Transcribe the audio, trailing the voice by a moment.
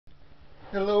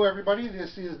Hello everybody,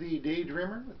 this is the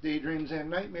Daydreamer with Daydreams and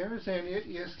Nightmares, and it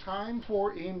is time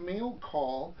for a mail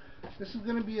call. This is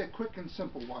going to be a quick and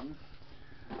simple one.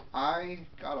 I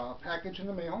got a package in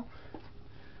the mail.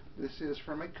 This is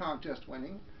from a contest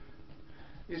winning.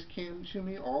 This came to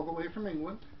me all the way from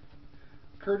England,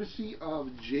 courtesy of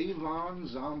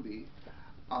Jvonzombie.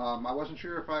 I wasn't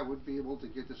sure if I would be able to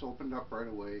get this opened up right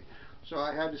away, so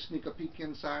I had to sneak a peek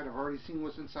inside. I've already seen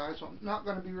what's inside, so I'm not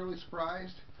going to be really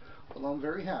surprised. Well, I'm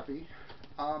very happy.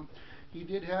 He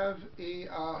did have a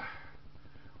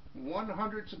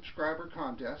 100 subscriber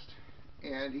contest,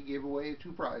 and he gave away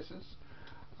 2 prizes.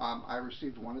 I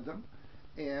received one of them,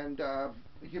 and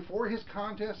for his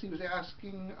contest he was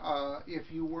asking if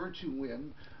you were to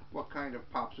win, what kind of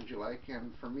pops would you like,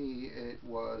 and for me it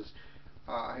was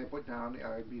I had put down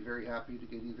I'd be very happy to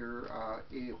get either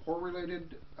a horror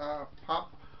related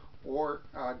pop or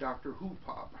Doctor Who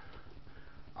pop.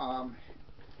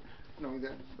 Knowing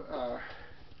that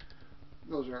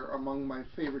those are among my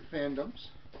favorite fandoms.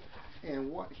 And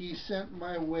what he sent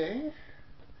my way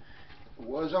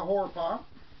was a horror pop.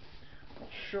 I'll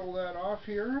show that off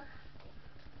here.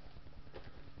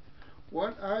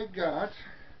 What I got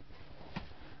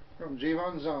from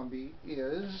Jvonzombie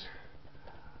is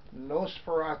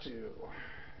Nosferatu.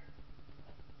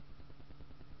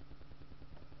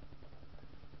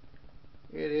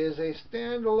 It is a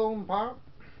standalone pop.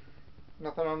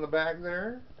 Nothing on the back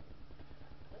there.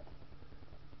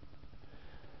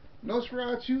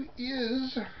 Nosferatu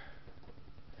is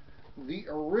the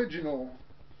original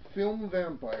film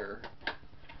vampire.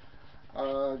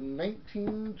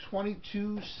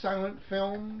 1922 silent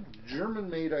film, German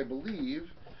made, I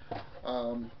believe.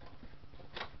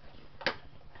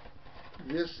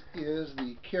 This is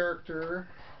the character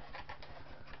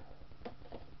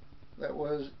that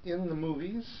was in the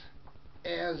movies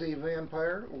as a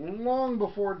vampire long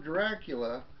before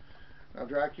Dracula. Now,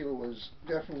 Dracula was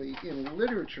definitely in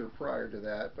literature prior to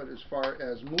that, but as far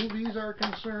as movies are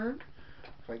concerned,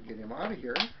 if I can get him out of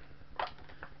here.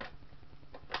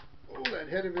 Oh, that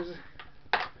head of his.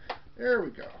 There we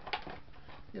go.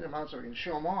 Get him out so we can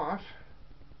show him off.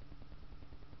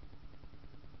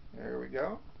 There we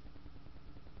go.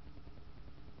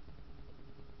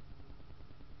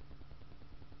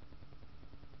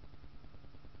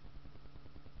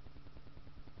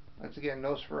 Once again,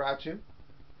 Nosferatu,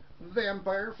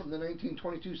 vampire from the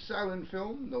 1922 silent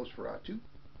film Nosferatu.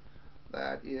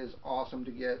 That is awesome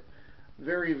to get.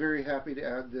 Very, very happy to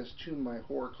add this to my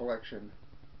horror collection.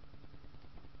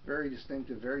 Very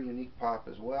distinctive, very unique pop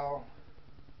as well.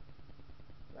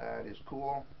 That is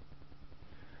cool.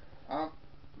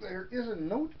 There is a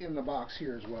note in the box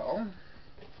here as well.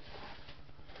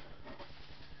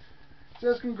 It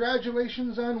says,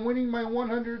 congratulations on winning my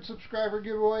 100 subscriber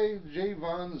giveaway,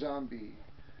 Jvonzombie.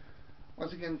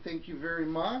 Once again, thank you very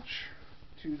much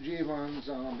to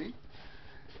Jvonzombie,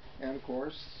 and of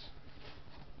course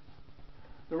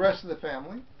the rest of the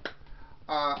family.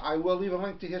 I will leave a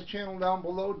link to his channel down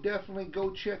below. Definitely go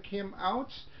check him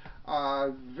out.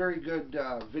 Very good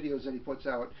videos that he puts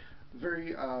out.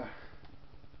 Very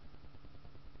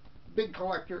big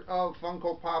collector of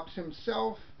Funko Pops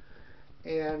himself,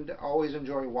 and always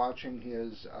enjoy watching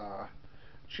his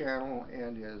channel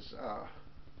and his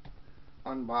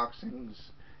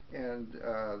unboxings and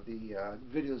the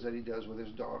videos that he does with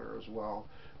his daughter as well,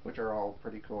 which are all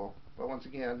pretty cool. But once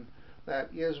again,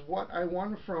 that is what I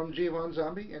won from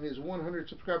Jvonzombie and his 100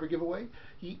 subscriber giveaway.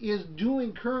 He is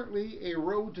doing currently a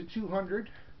road to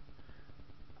 200.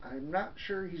 I'm not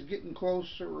sure he's getting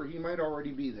close, or he might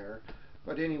already be there.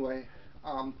 But anyway,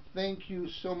 thank you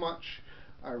so much.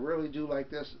 I really do like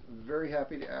this. Very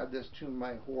happy to add this to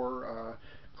my horror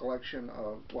collection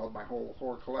of, well, my whole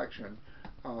horror collection.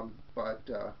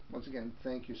 Once again,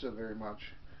 thank you so very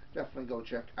much. Definitely go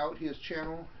check out his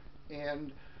channel.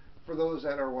 And for those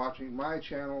that are watching my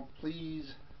channel,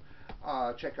 please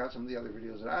check out some of the other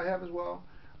videos that I have as well.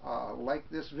 Like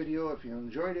this video if you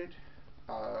enjoyed it.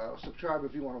 Subscribe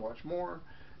if you want to watch more.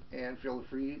 And feel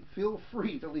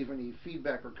free to leave any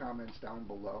feedback or comments down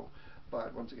below.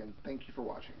 But once again, thank you for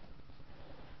watching.